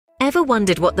Ever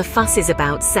wondered what the fuss is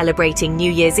about celebrating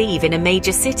New Year's Eve in a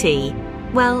major city?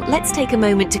 Well, let's take a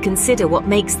moment to consider what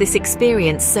makes this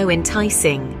experience so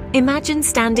enticing. Imagine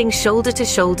standing shoulder to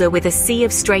shoulder with a sea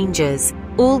of strangers,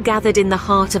 all gathered in the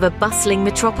heart of a bustling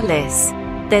metropolis.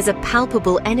 There's a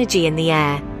palpable energy in the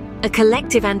air, a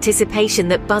collective anticipation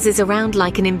that buzzes around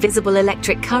like an invisible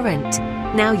electric current.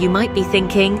 Now you might be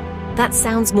thinking, that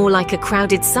sounds more like a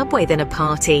crowded subway than a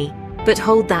party. But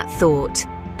hold that thought.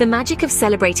 The magic of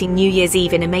celebrating New Year's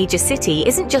Eve in a major city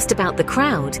isn't just about the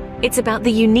crowd, it's about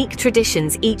the unique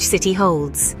traditions each city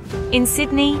holds. In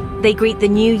Sydney, they greet the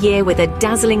new year with a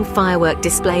dazzling firework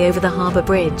display over the Harbour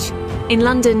Bridge. In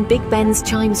London, Big Ben's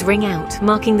chimes ring out,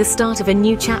 marking the start of a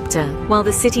new chapter, while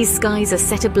the city's skies are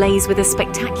set ablaze with a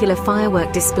spectacular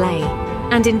firework display.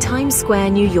 And in Times Square,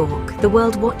 New York, the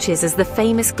world watches as the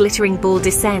famous glittering ball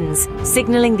descends,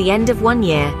 signaling the end of one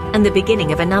year and the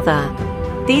beginning of another.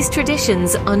 These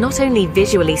traditions are not only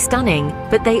visually stunning,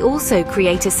 but they also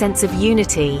create a sense of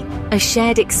unity, a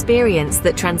shared experience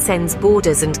that transcends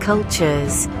borders and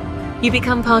cultures. You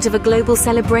become part of a global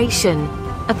celebration,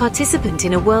 a participant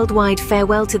in a worldwide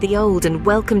farewell to the old and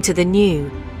welcome to the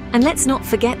new. And let's not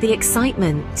forget the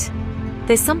excitement.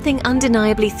 There's something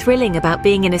undeniably thrilling about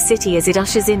being in a city as it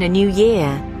ushers in a new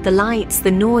year. The lights,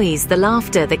 the noise, the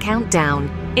laughter, the countdown.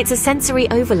 It's a sensory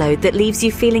overload that leaves you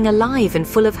feeling alive and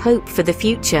full of hope for the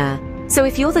future. So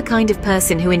if you're the kind of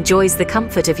person who enjoys the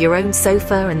comfort of your own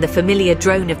sofa and the familiar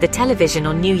drone of the television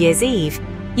on New Year's Eve,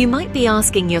 you might be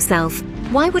asking yourself,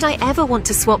 why would I ever want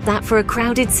to swap that for a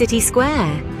crowded city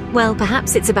square? Well,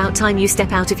 perhaps it's about time you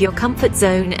step out of your comfort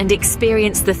zone and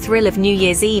experience the thrill of New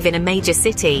Year's Eve in a major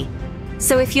city.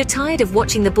 So if you're tired of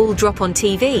watching the ball drop on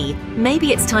TV,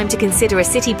 maybe it's time to consider a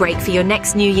city break for your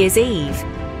next New Year's Eve.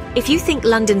 If you think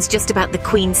London's just about the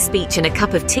Queen's speech and a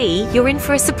cup of tea, you're in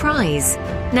for a surprise.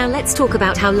 Now let's talk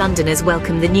about how Londoners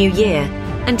welcome the new year.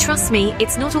 And trust me,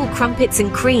 it's not all crumpets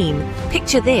and cream.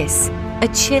 Picture this, a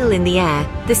chill in the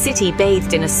air, the city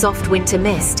bathed in a soft winter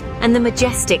mist, and the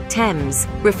majestic Thames,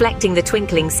 reflecting the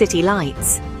twinkling city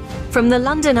lights. From the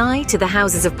London Eye to the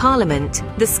Houses of Parliament,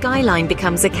 the skyline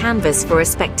becomes a canvas for a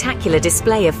spectacular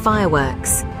display of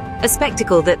fireworks. A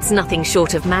spectacle that's nothing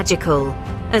short of magical,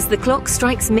 as the clock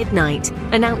strikes midnight,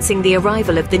 announcing the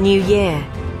arrival of the new year.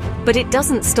 But it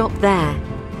doesn't stop there.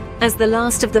 As the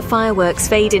last of the fireworks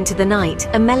fade into the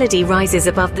night, a melody rises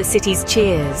above the city's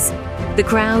cheers. The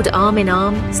crowd, arm in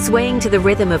arm, swaying to the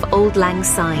rhythm of Auld Lang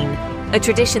Syne, a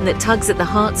tradition that tugs at the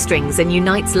heartstrings and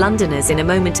unites Londoners in a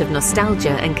moment of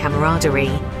nostalgia and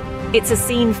camaraderie. It's a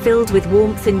scene filled with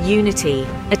warmth and unity,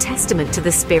 a testament to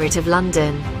the spirit of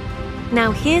London.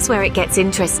 Now here's where it gets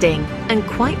interesting, and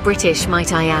quite British,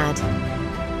 might I add.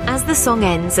 As the song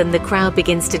ends and the crowd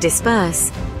begins to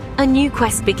disperse, a new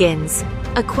quest begins,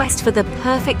 a quest for the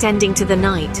perfect ending to the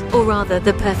night, or rather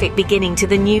the perfect beginning to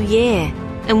the new year.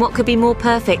 And what could be more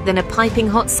perfect than a piping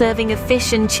hot serving of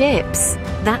fish and chips?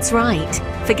 That's right.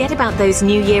 Forget about those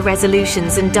New Year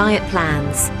resolutions and diet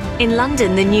plans. In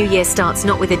London, the new year starts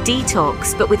not with a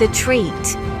detox, but with a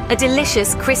treat. A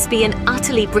delicious, crispy and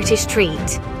utterly British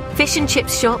treat. Fish and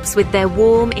chips shops with their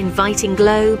warm, inviting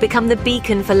glow become the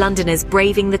beacon for Londoners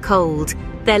braving the cold,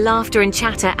 their laughter and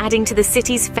chatter adding to the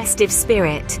city's festive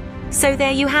spirit. So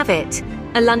there you have it,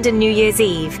 a London New Year's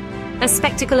Eve. A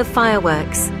spectacle of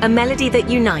fireworks, a melody that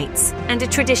unites, and a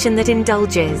tradition that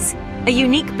indulges. A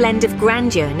unique blend of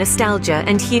grandeur, nostalgia,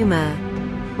 and humour.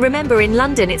 Remember, in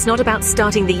London, it's not about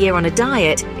starting the year on a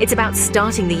diet, it's about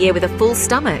starting the year with a full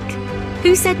stomach.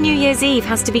 Who said New Year's Eve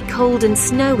has to be cold and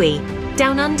snowy?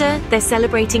 Down under, they're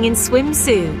celebrating in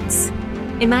swimsuits.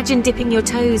 Imagine dipping your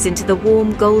toes into the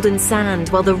warm golden sand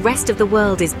while the rest of the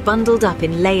world is bundled up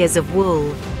in layers of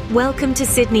wool. Welcome to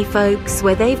Sydney, folks,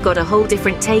 where they've got a whole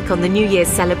different take on the New Year's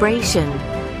celebration.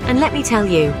 And let me tell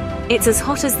you, it's as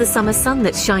hot as the summer sun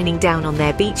that's shining down on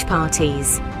their beach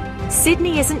parties.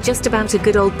 Sydney isn't just about a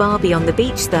good old Barbie on the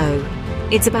beach, though.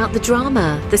 It's about the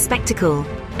drama, the spectacle,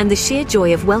 and the sheer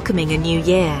joy of welcoming a new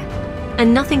year.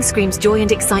 And nothing screams joy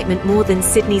and excitement more than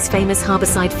Sydney's famous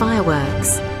harbourside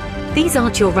fireworks. These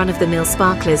aren't your run-of-the-mill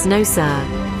sparklers, no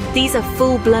sir. These are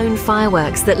full-blown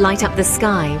fireworks that light up the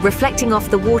sky, reflecting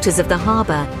off the waters of the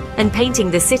harbour and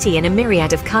painting the city in a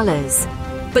myriad of colours.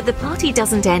 But the party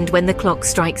doesn't end when the clock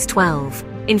strikes 12.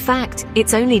 In fact,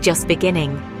 it's only just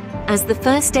beginning. As the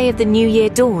first day of the new year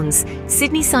dawns,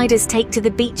 Sydneysiders take to the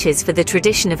beaches for the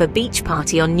tradition of a beach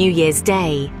party on New Year's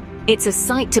Day. It's a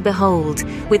sight to behold,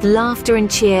 with laughter and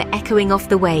cheer echoing off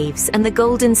the waves and the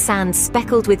golden sand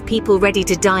speckled with people ready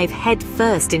to dive head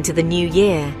first into the new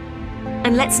year.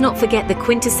 And let's not forget the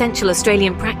quintessential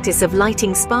Australian practice of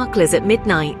lighting sparklers at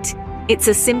midnight. It's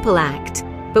a simple act,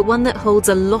 but one that holds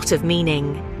a lot of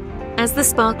meaning. As the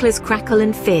sparklers crackle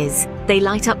and fizz, they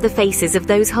light up the faces of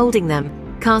those holding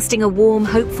them, casting a warm,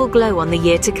 hopeful glow on the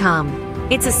year to come.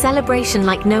 It's a celebration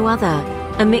like no other,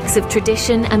 a mix of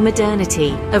tradition and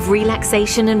modernity, of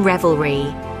relaxation and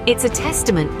revelry. It's a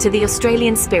testament to the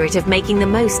Australian spirit of making the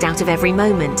most out of every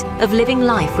moment, of living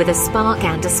life with a spark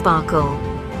and a sparkle.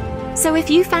 So if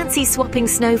you fancy swapping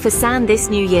snow for sand this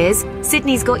New Year's,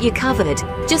 Sydney's got you covered.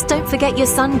 Just don't forget your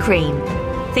sun cream.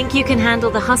 Think you can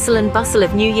handle the hustle and bustle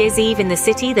of New Year's Eve in the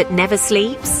city that never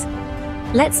sleeps?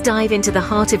 Let's dive into the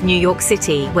heart of New York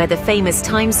City, where the famous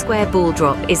Times Square ball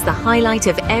drop is the highlight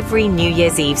of every New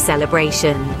Year's Eve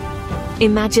celebration.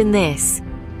 Imagine this.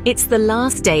 It's the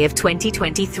last day of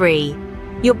 2023.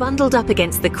 You're bundled up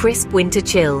against the crisp winter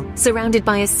chill, surrounded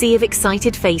by a sea of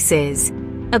excited faces.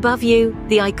 Above you,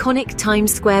 the iconic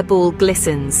Times Square ball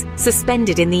glistens,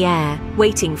 suspended in the air,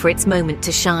 waiting for its moment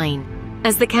to shine.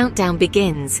 As the countdown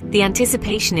begins, the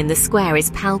anticipation in the square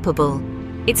is palpable.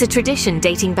 It's a tradition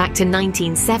dating back to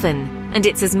 1907, and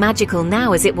it's as magical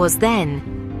now as it was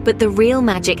then. But the real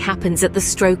magic happens at the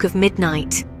stroke of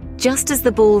midnight. Just as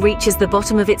the ball reaches the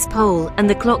bottom of its pole and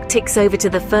the clock ticks over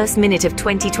to the first minute of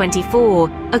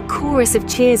 2024, a chorus of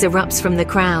cheers erupts from the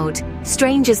crowd.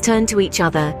 Strangers turn to each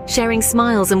other, sharing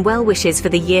smiles and well wishes for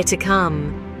the year to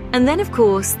come. And then, of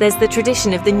course, there's the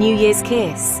tradition of the New Year's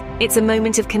kiss. It's a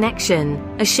moment of connection,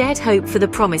 a shared hope for the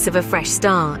promise of a fresh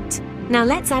start. Now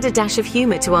let's add a dash of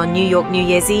humor to our New York New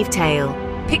Year's Eve tale.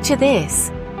 Picture this.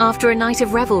 After a night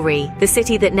of revelry, the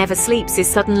city that never sleeps is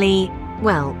suddenly,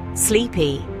 well,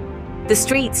 sleepy. The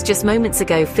streets just moments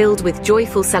ago filled with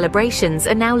joyful celebrations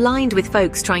are now lined with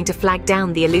folks trying to flag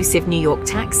down the elusive New York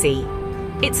taxi.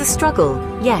 It's a struggle,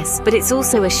 yes, but it's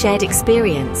also a shared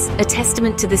experience, a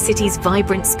testament to the city's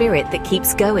vibrant spirit that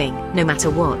keeps going, no matter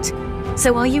what.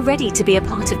 So are you ready to be a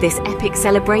part of this epic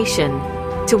celebration?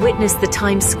 To witness the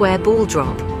Times Square ball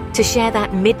drop? To share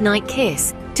that midnight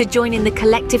kiss? To join in the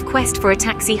collective quest for a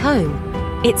taxi home?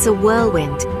 It's a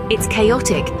whirlwind, it's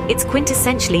chaotic, it's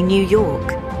quintessentially New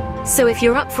York. So if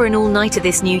you're up for an all-nighter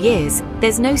this New Year's,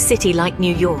 there's no city like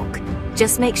New York.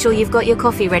 Just make sure you've got your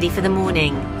coffee ready for the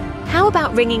morning. How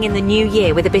about ringing in the new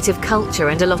year with a bit of culture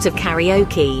and a lot of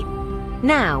karaoke?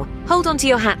 Now, hold on to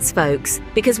your hats, folks,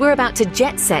 because we're about to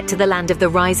jet set to the land of the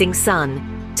rising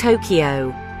sun,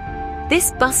 Tokyo.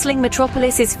 This bustling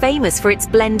metropolis is famous for its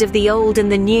blend of the old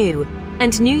and the new,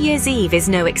 and New Year's Eve is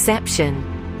no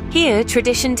exception. Here,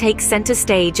 tradition takes center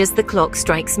stage as the clock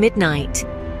strikes midnight.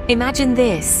 Imagine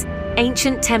this.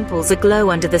 Ancient temples aglow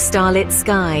under the starlit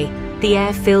sky, the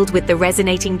air filled with the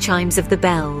resonating chimes of the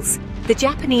bells. The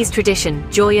Japanese tradition,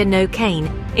 Joya no Kane,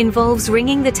 involves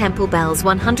ringing the temple bells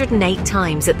 108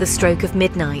 times at the stroke of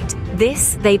midnight.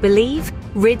 This, they believe,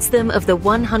 rids them of the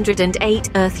 108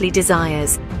 earthly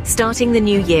desires, starting the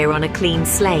new year on a clean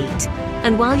slate.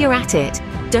 And while you're at it,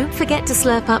 don't forget to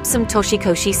slurp up some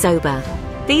toshikoshi soba.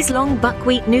 These long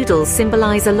buckwheat noodles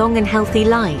symbolize a long and healthy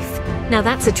life. Now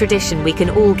that's a tradition we can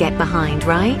all get behind,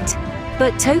 right?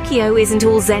 But Tokyo isn't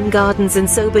all Zen gardens and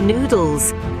soba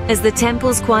noodles. As the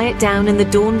temples quiet down and the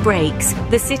dawn breaks,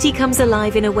 the city comes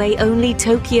alive in a way only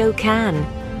Tokyo can.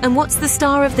 And what's the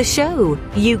star of the show?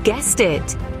 You guessed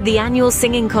it! The annual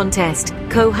singing contest,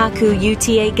 Kohaku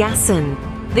Uta Gassen.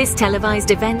 This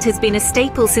televised event has been a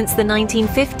staple since the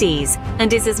 1950s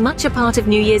and is as much a part of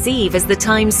New Year's Eve as the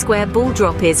Times Square ball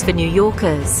drop is for New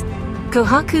Yorkers.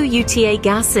 Kohaku Uta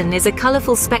Gassen is a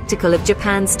colorful spectacle of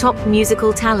Japan's top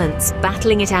musical talents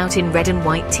battling it out in red and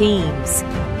white teams.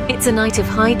 It's a night of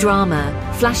high drama,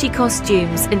 flashy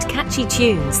costumes, and catchy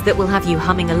tunes that will have you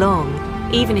humming along,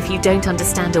 even if you don't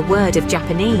understand a word of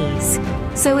Japanese.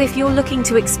 So if you're looking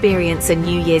to experience a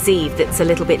New Year's Eve that's a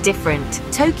little bit different,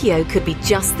 Tokyo could be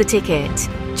just the ticket.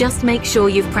 Just make sure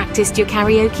you've practiced your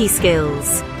karaoke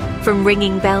skills. From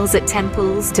ringing bells at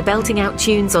temples to belting out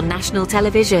tunes on national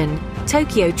television,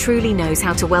 Tokyo truly knows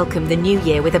how to welcome the new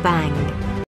year with a bang.